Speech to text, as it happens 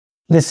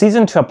The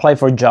season to apply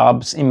for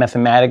jobs in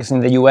mathematics in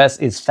the US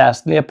is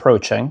fastly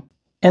approaching,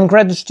 and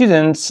graduate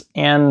students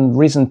and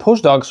recent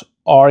postdocs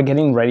are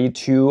getting ready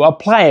to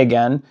apply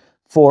again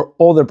for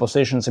other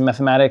positions in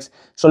mathematics.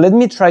 So let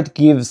me try to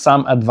give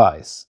some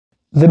advice.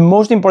 The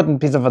most important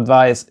piece of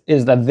advice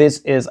is that this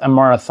is a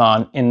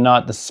marathon and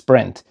not a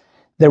sprint.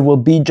 There will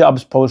be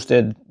jobs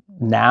posted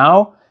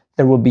now,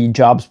 there will be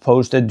jobs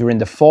posted during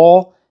the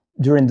fall,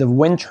 during the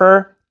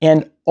winter,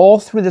 and all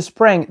through the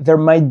spring, there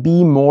might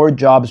be more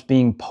jobs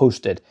being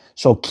posted.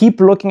 So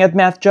keep looking at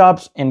math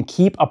jobs and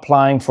keep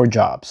applying for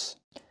jobs.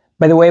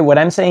 By the way, what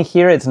I'm saying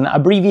here is an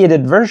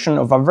abbreviated version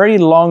of a very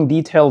long,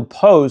 detailed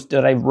post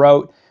that I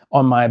wrote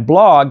on my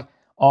blog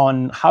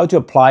on how to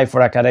apply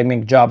for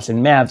academic jobs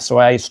in math. So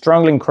I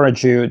strongly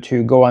encourage you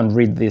to go and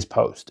read this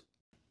post.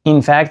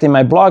 In fact, in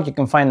my blog, you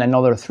can find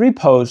another 3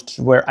 posts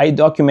where I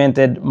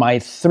documented my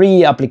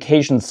 3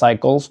 application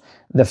cycles.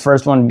 The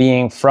first one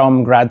being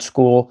from grad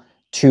school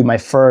to my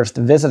first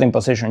visiting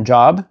position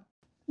job,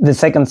 the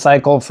second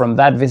cycle from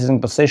that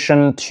visiting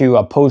position to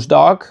a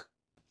postdoc,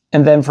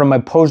 and then from my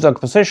postdoc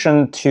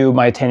position to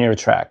my tenure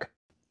track.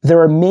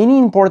 There are many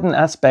important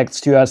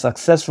aspects to a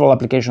successful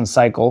application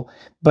cycle,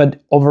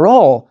 but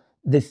overall,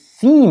 the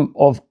theme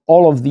of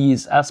all of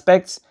these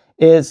aspects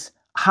is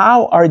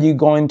how are you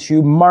going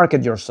to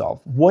market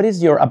yourself? What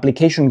is your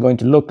application going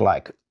to look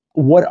like?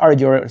 What are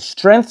your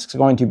strengths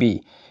going to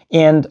be?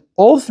 And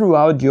all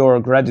throughout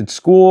your graduate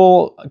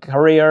school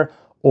career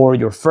or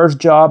your first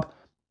job,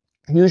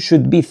 you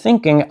should be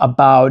thinking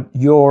about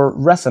your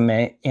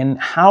resume and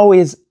how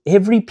is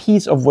every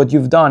piece of what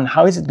you've done,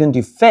 how is it going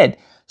to fit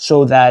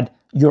so that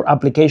your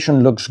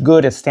application looks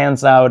good, it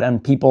stands out,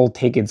 and people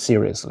take it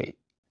seriously.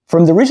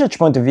 From the research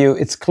point of view,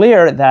 it's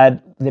clear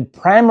that the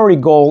primary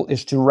goal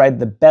is to write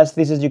the best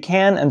thesis you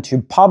can and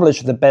to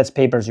publish the best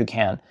papers you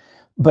can.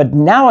 But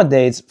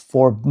nowadays,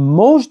 for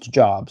most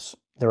jobs,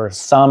 there are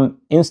some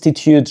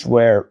institutes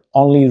where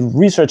only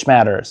research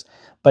matters.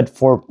 But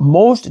for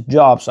most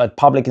jobs at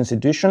public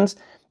institutions,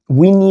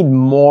 we need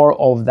more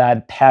of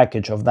that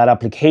package, of that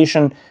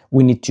application.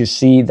 We need to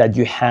see that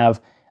you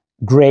have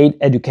great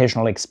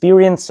educational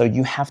experience. So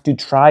you have to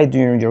try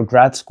during your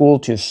grad school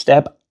to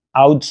step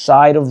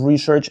outside of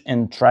research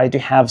and try to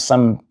have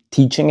some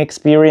teaching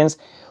experience.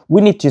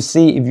 We need to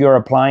see if you're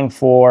applying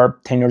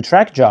for tenure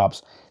track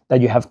jobs, that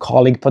you have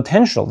colleague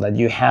potential, that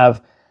you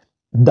have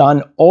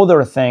done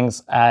other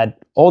things at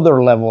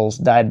other levels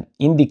that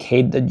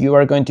indicate that you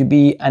are going to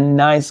be a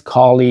nice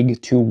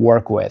colleague to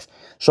work with.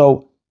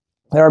 So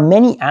there are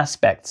many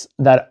aspects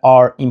that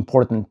are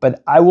important,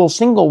 but I will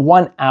single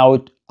one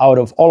out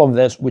of all of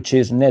this, which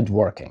is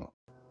networking.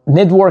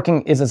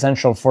 Networking is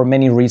essential for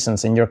many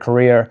reasons in your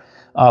career.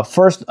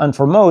 First and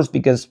foremost,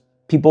 because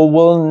people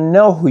will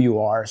know who you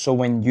are. So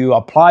when you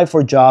apply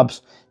for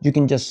jobs, you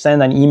can just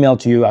send an email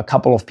to a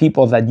couple of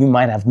people that you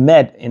might have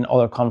met in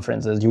other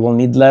conferences. You will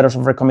need letters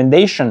of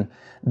recommendation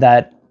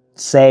that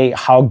say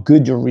how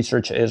good your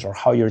research is or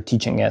how your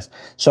teaching is.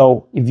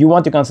 So if you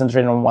want to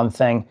concentrate on one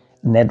thing,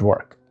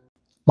 network.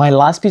 My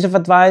last piece of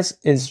advice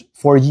is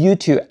for you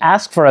to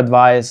ask for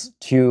advice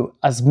to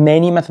as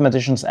many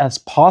mathematicians as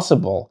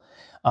possible,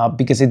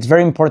 because it's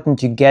very important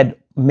to get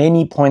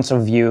many points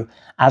of view.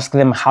 Ask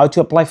them how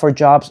to apply for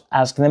jobs,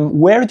 ask them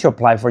where to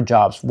apply for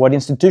jobs, what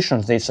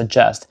institutions they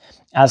suggest.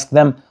 Ask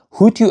them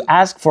who to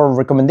ask for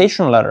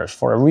recommendation letters,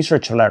 for a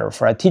research letter,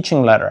 for a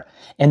teaching letter.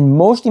 And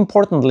most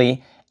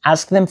importantly,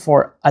 ask them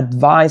for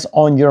advice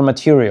on your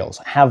materials.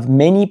 Have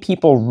many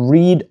people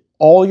read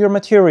all your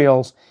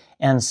materials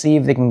and see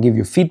if they can give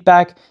you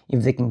feedback,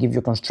 if they can give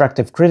you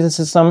constructive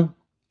criticism.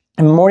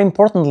 And more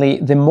importantly,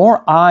 the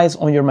more eyes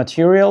on your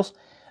materials,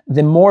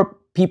 the more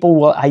people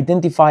will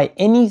identify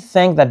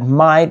anything that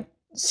might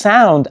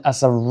sound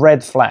as a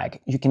red flag.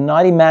 You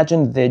cannot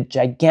imagine the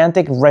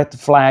gigantic red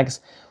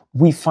flags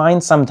we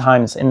find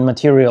sometimes in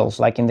materials,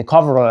 like in the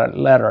cover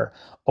letter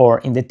or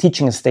in the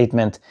teaching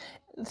statement,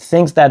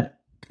 things that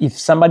if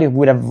somebody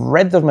would have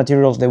read those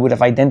materials, they would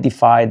have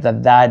identified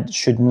that that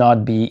should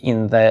not be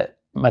in the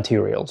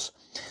materials.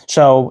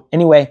 So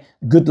anyway,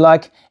 good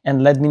luck,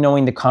 and let me know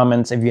in the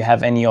comments if you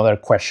have any other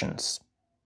questions.